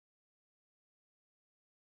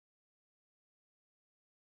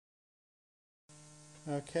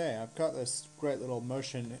Okay, I've got this great little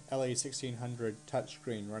Motion LE1600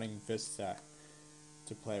 touchscreen running Vista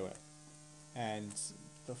to play with. And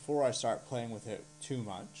before I start playing with it too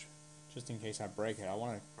much, just in case I break it, I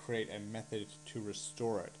want to create a method to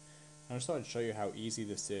restore it. I just thought I'd show you how easy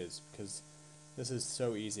this is, because this is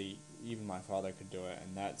so easy, even my father could do it,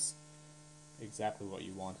 and that's exactly what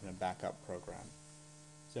you want in a backup program.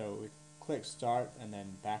 So we click Start and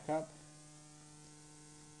then Backup.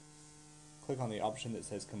 Click on the option that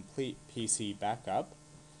says Complete PC Backup,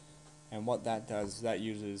 and what that does is that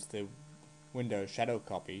uses the Windows shadow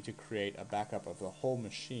copy to create a backup of the whole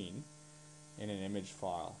machine in an image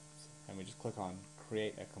file. And we just click on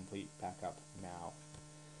Create a Complete Backup Now.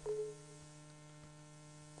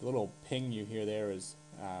 The little ping you hear there is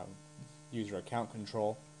user account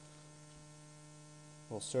control.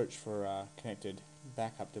 We'll search for a connected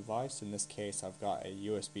backup device. In this case, I've got a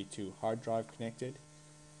USB 2 hard drive connected.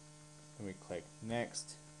 Then we click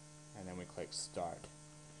Next, and then we click Start.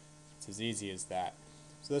 It's as easy as that.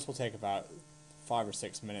 So this will take about 5 or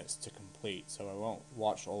 6 minutes to complete, so I won't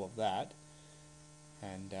watch all of that.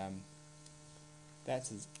 And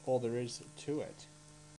that's all there is to it.